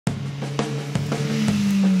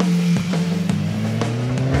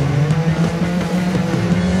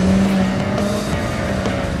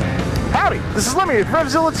This is Lemmy with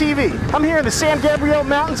RevZilla TV. I'm here in the San Gabriel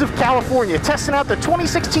Mountains of California testing out the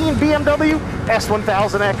 2016 BMW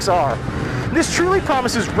S1000 XR. This truly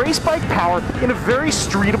promises race bike power in a very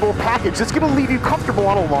streetable package that's going to leave you comfortable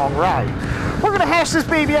on a long ride. We're going to hash this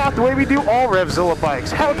baby out the way we do all RevZilla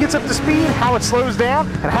bikes, how it gets up to speed, how it slows down,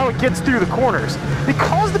 and how it gets through the corners.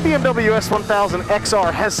 Because the BMW S1000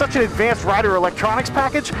 XR has such an advanced rider electronics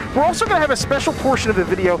package, we're also going to have a special portion of the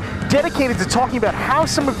video dedicated to talking about how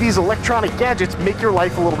some of these electronic gadgets make your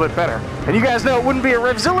life a little bit better. And you guys know it wouldn't be a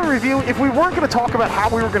RevZilla review if we weren't going to talk about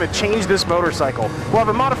how we were going to change this motorcycle. We'll have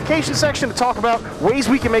a modification section to talk about ways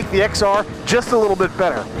we can make the XR just a little bit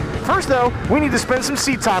better. First though, we need to spend some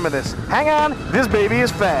seat time in this. Hang on, this baby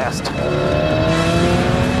is fast.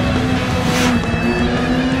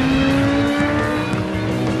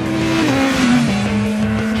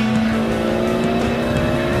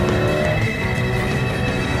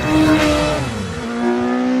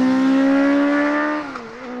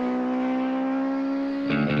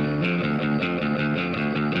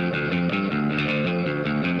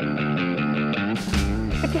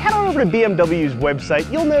 If you head on over to BMW's website,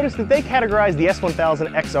 you'll notice that they categorize the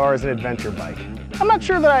S1000 XR as an adventure bike. I'm not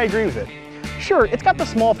sure that I agree with it. Sure, it's got the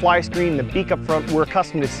small fly screen and the beak up front we're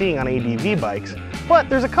accustomed to seeing on ADV bikes, but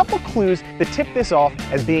there's a couple clues that tip this off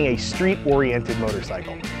as being a street-oriented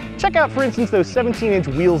motorcycle. Check out, for instance, those 17-inch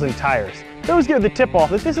wheels and tires. Those give the tip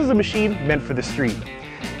off that this is a machine meant for the street.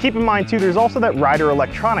 Keep in mind too, there's also that rider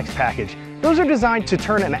electronics package. Those are designed to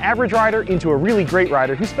turn an average rider into a really great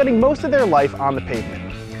rider who's spending most of their life on the pavement.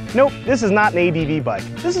 Nope, this is not an ADV bike.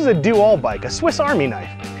 This is a do-all bike, a Swiss Army knife.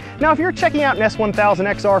 Now, if you're checking out an S1000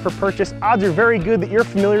 XR for purchase, odds are very good that you're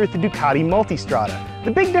familiar with the Ducati Multistrada.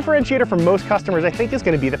 The big differentiator for most customers, I think, is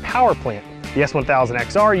going to be the power plant. The S1000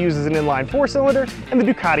 XR uses an inline 4-cylinder, and the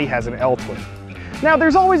Ducati has an L-twin. Now,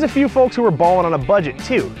 there's always a few folks who are balling on a budget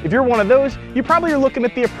too. If you're one of those, you probably are looking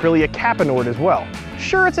at the Aprilia Capanord as well.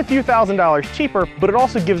 Sure, it's a few $1,000s cheaper, but it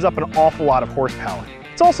also gives up an awful lot of horsepower.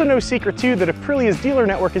 It's also no secret too that Aprilia's dealer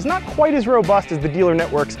network is not quite as robust as the dealer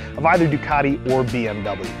networks of either Ducati or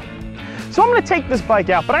BMW. So I'm going to take this bike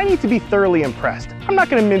out, but I need to be thoroughly impressed. I'm not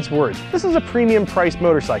going to mince words. This is a premium priced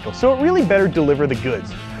motorcycle, so it really better deliver the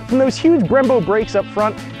goods. From those huge Brembo brakes up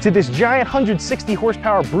front to this giant 160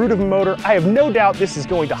 horsepower brute of a motor, I have no doubt this is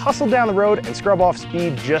going to hustle down the road and scrub off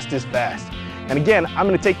speed just as fast. And again, I'm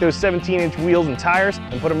going to take those 17-inch wheels and tires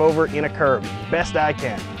and put them over in a curve as best I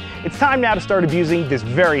can. It's time now to start abusing this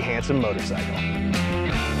very handsome motorcycle.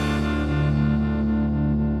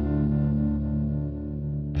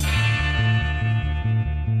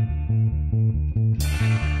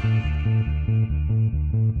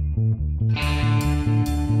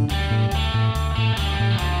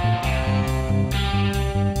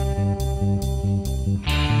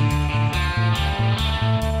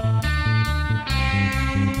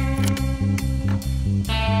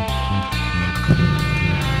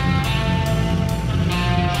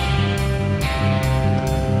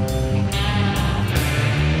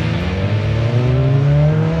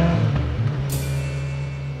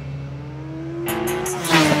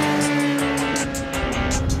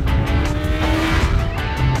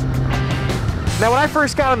 Now, when I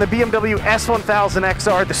first got on the BMW S1000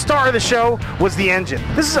 XR, the star of the show was the engine.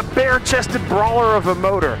 This is a bare-chested brawler of a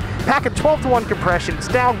motor. Packing 12-to-1 compression, it's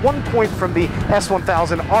down 1 point from the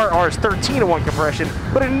S1000 RR's 13-to-1 compression,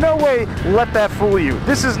 but in no way let that fool you.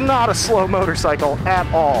 This is not a slow motorcycle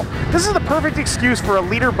at all. This is the perfect excuse for a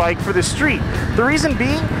leader bike for the street. The reason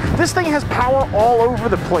being, this thing has power all over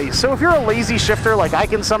the place. So if you're a lazy shifter like I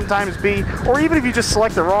can sometimes be, or even if you just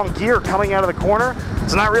select the wrong gear coming out of the corner,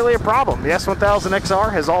 it's not really a problem. The S1000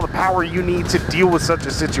 XR has all the power you need to deal with such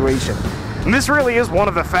a situation. And this really is one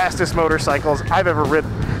of the fastest motorcycles I've ever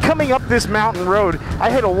ridden. Coming up this mountain road, I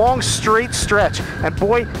hit a long straight stretch, and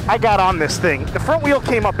boy, I got on this thing. The front wheel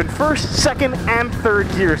came up in first, second, and third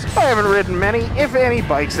gears. I haven't ridden many, if any,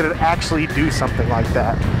 bikes that actually do something like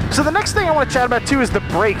that. So the next thing I want to chat about too is the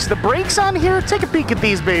brakes. The brakes on here, take a peek at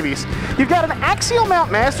these babies. You've got an axial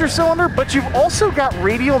mount master cylinder, but you've also got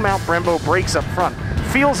radial mount Brembo brakes up front.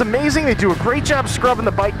 Feels amazing. They do a great job scrubbing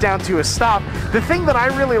the bike down to a stop. The thing that I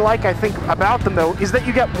really like, I think, about them though, is that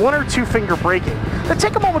you get 1 or 2 finger braking. Now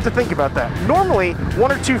take a moment to think about that. Normally,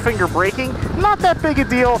 1 or 2 finger braking, not that big a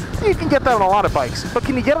deal. You can get that on a lot of bikes, but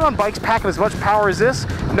can you get it on bikes packing as much power as this?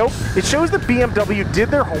 Nope. It shows that BMW did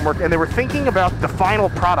their homework and they were thinking about the final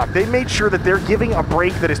product. They made sure that they're giving a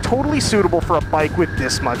brake that is totally suitable for a bike with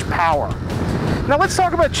this much power. Now let's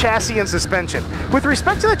talk about chassis and suspension. With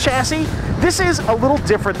respect to the chassis, this is a little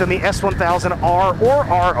different than the S1000R or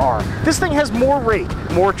RR. This thing has more rake,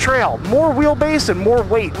 more trail, more wheelbase, and more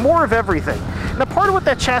weight, more of everything. Now, part of what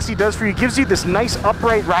that chassis does for you gives you this nice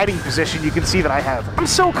upright riding position you can see that I have. I'm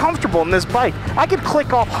so comfortable in this bike. I could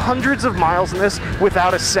click off hundreds of miles in this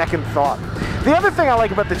without a second thought. The other thing I like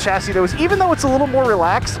about the chassis though is even though it's a little more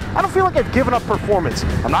relaxed, I don't feel like I've given up performance.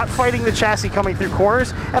 I'm not fighting the chassis coming through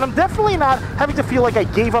corners, and I'm definitely not having to feel like I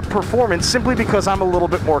gave up performance simply because I'm a little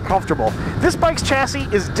bit more comfortable. This bike's chassis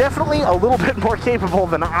is definitely a little bit more capable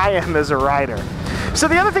than I am as a rider. So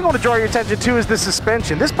the other thing I want to draw your attention to is the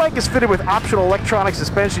suspension. This bike is fitted with optional electronic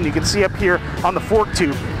suspension you can see up here on the fork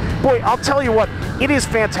tube. Boy, I'll tell you what, it is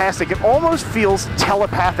fantastic. It almost feels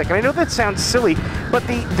telepathic. And I know that sounds silly, but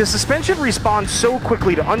the suspension responds so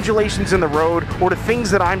quickly to undulations in the road or to things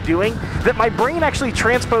that I'm doing that my brain actually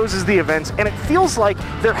transposes the events, and it feels like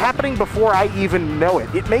they're happening before I even know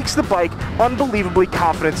it. It makes the bike unbelievably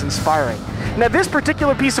confidence-inspiring. Now, this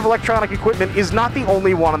particular piece of electronic equipment is not the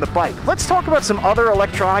only one on the bike. Let's talk about some other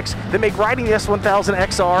electronics that make riding the S1000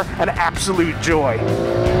 XR an absolute joy.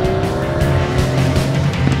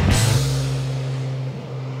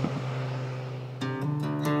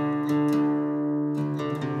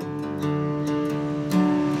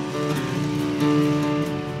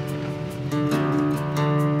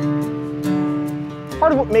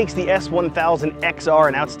 Part of what makes the S1000 XR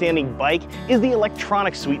an outstanding bike is the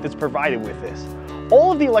electronic suite that's provided with this.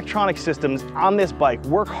 All of the electronic systems on this bike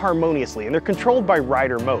work harmoniously, and they're controlled by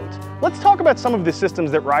rider modes. Let's talk about some of the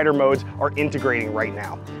systems that rider modes are integrating right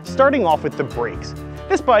now, starting off with the brakes.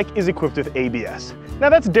 This bike is equipped with ABS. Now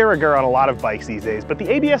that's de rigueur on a lot of bikes these days, but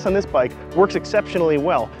the ABS on this bike works exceptionally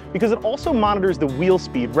well because it also monitors the wheel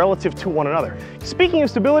speed relative to one another. Speaking of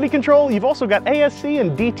stability control, you've also got ASC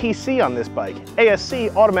and DTC on this bike.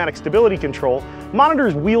 ASC, automatic stability control,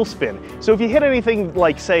 monitors wheel spin. So if you hit anything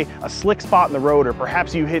like, say, a slick spot in the road, or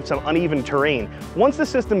perhaps you hit some uneven terrain, once the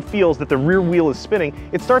system feels that the rear wheel is spinning,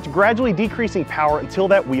 it starts gradually decreasing power until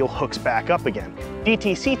that wheel hooks back up again.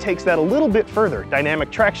 DTC takes that a little bit further,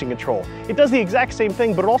 dynamic traction control. It does the exact same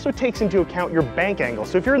thing, but it also takes into account your bank angle.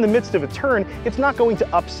 So if you're in the midst of a turn, it's not going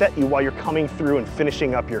to upset you while you're coming through and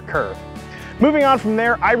finishing up your curve. Moving on from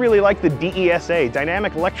there, I really like the DESA,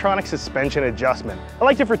 Dynamic Electronic Suspension Adjustment. I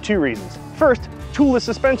liked it for two reasons. First, toolless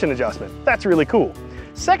suspension adjustment. That's really cool.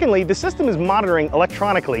 Secondly, the system is monitoring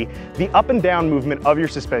electronically the up and down movement of your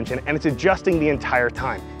suspension, and it's adjusting the entire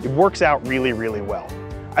time. It works out really, really well.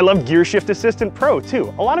 I love Gear Shift Assistant Pro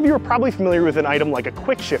too. A lot of you are probably familiar with an item like a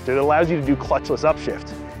quick shifter that allows you to do clutchless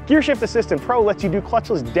upshifts. Gear Shift Assistant Pro lets you do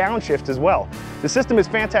clutchless downshifts as well. The system is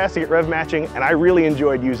fantastic at rev matching, and I really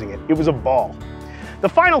enjoyed using it. It was a ball. The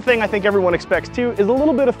final thing I think everyone expects too is a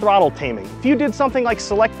little bit of throttle taming. If you did something like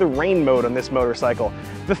select the rain mode on this motorcycle,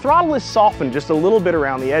 the throttle is softened just a little bit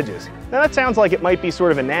around the edges. Now that sounds like it might be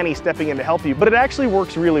sort of a nanny stepping in to help you, but it actually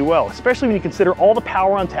works really well, especially when you consider all the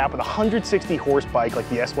power on tap with a 160 horse bike like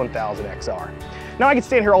the S1000 XR. Now I could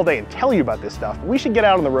stand here all day and tell you about this stuff, but we should get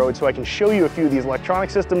out on the road so I can show you a few of these electronic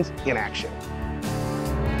systems in action.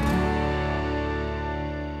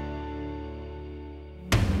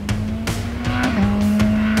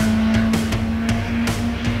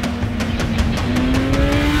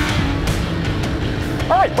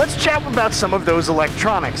 Let's chat about some of those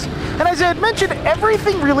electronics. And as I had mentioned,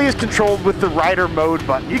 everything really is controlled with the rider mode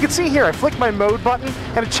button. You can see here, I flick my mode button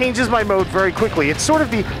and it changes my mode very quickly. It's sort of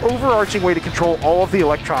the overarching way to control all of the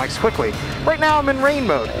electronics quickly. Right now I'm in rain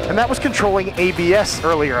mode, and that was controlling ABS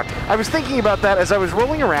earlier. I was thinking about that as I was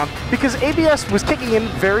rolling around because ABS was kicking in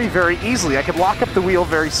very, very easily. I could lock up the wheel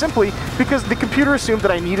very simply because the computer assumed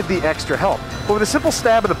that I needed the extra help. But with a simple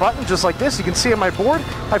stab of the button, just like this, you can see on my board,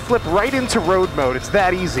 I flip right into road mode. It's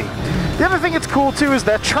that easy. The other thing that's cool too is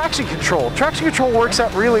that traction control. Traction control works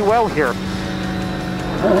out really well here.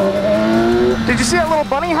 Did you see that little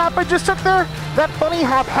bunny hop I just took there? That bunny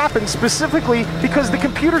hop happened specifically because the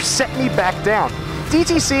computer set me back down.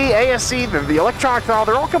 DTC, ASC, the electronic throttle,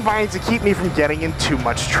 they're all combined to keep me from getting in too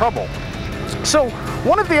much trouble. So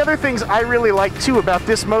one of the other things I really like too about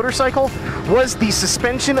this motorcycle was the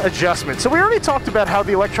suspension adjustment. So we already talked about how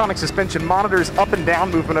the electronic suspension monitors up and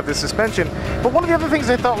down movement of the suspension, but one of the other things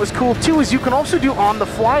I thought was cool too is you can also do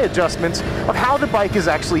on-the-fly adjustments of how the bike is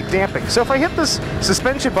actually damping. So if I hit this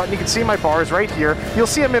suspension button, you can see my bars right here. You'll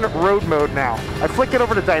see I'm in road mode now. I flick it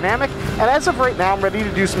over to dynamic, and as of right now, I'm ready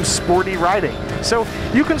to do some sporty riding. So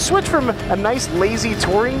you can switch from a nice lazy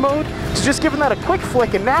touring mode to just giving that a quick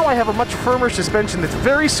flick, and now I have a much firmer suspension that's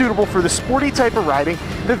very suitable for the sporty type of riding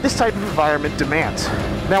that this type of environment demands.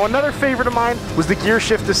 Now another favorite of mine was the Gear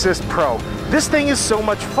Shift Assist Pro. This thing is so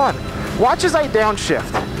much fun. Watch as I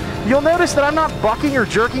downshift. You'll notice that I'm not bucking or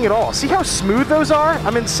jerking at all. See how smooth those are?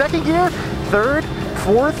 I'm in second gear, third,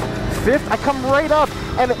 fourth, fifth, I come right up.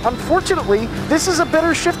 And unfortunately, this is a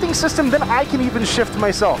better shifting system than I can even shift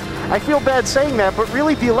myself. I feel bad saying that, but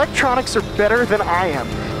really the electronics are better than I am.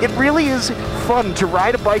 It really is fun to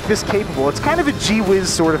ride a bike this capable. It's kind of a gee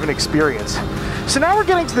whiz sort of an experience. So now we're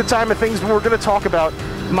getting to the time of things when we're going to talk about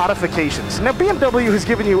modifications. Now BMW has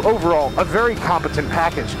given you overall a very competent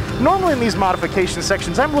package. Normally in these modification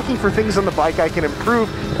sections, I'm looking for things on the bike I can improve,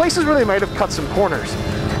 places where they might have cut some corners.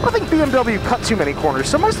 I don't think BMW cut too many corners,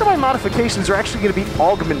 so most of my modifications are actually going to be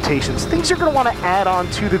augmentations, things you're going to want to add on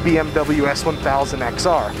to the BMW S1000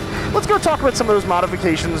 XR. Let's go talk about some of those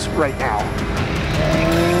modifications right now.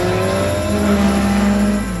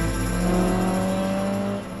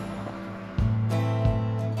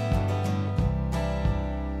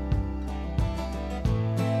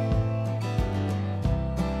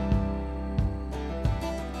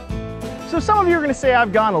 So some of you are going to say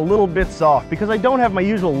I've gone a little bit soft because I don't have my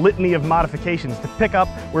usual litany of modifications to pick up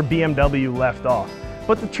where BMW left off.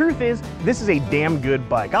 But the truth is, this is a damn good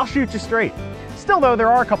bike. I'll shoot you straight. Still though, there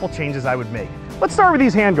are a couple changes I would make. Let's start with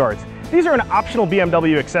these handguards. These are an optional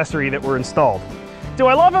BMW accessory that were installed. Do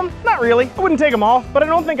I love them? Not really. I wouldn't take them off, but I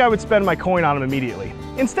don't think I would spend my coin on them immediately.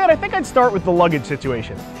 Instead, I think I'd start with the luggage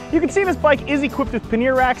situation. You can see this bike is equipped with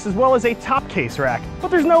pannier racks as well as a top case rack, but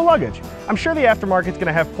there's no luggage. I'm sure the aftermarket's going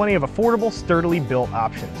to have plenty of affordable, sturdily built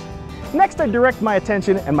options. Next, I direct my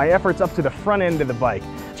attention and my efforts up to the front end of the bike.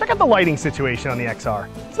 Check out the lighting situation on the XR.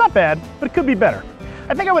 It's not bad, but it could be better.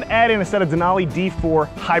 I think I would add in a set of Denali D4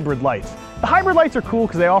 hybrid lights. The hybrid lights are cool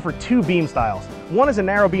because they offer two beam styles. One is a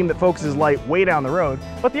narrow beam that focuses light way down the road,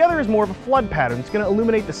 but the other is more of a flood pattern. It's going to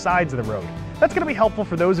illuminate the sides of the road. That's going to be helpful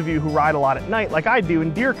for those of you who ride a lot at night like I do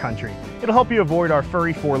in deer country. It'll help you avoid our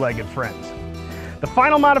furry four-legged friends. The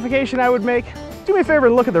final modification I would make, do me a favor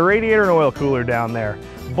and look at the radiator and oil cooler down there.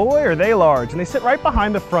 Boy, are they large, and they sit right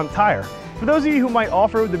behind the front tire. For those of you who might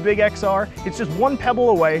off-road the big XR, it's just one pebble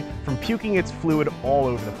away from puking its fluid all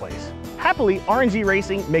over the place. Happily, RNG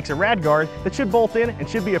Racing makes a rad guard that should bolt in and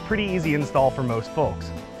should be a pretty easy install for most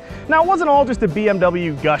folks. Now, it wasn't all just a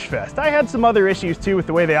BMW gush fest. I had some other issues too with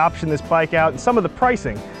the way they optioned this bike out and some of the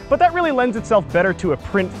pricing, but that really lends itself better to a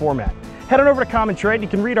print format. Head on over to Common Trade, you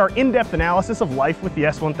can read our in-depth analysis of life with the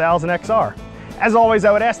S1000 XR. As always,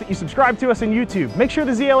 I would ask that you subscribe to us on YouTube. Make sure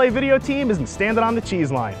the ZLA Video Team isn't standing on the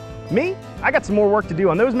cheese line. Me? I got some more work to do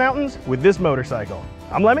on those mountains with this motorcycle.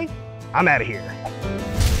 I'm Lemmy, I'm out of here.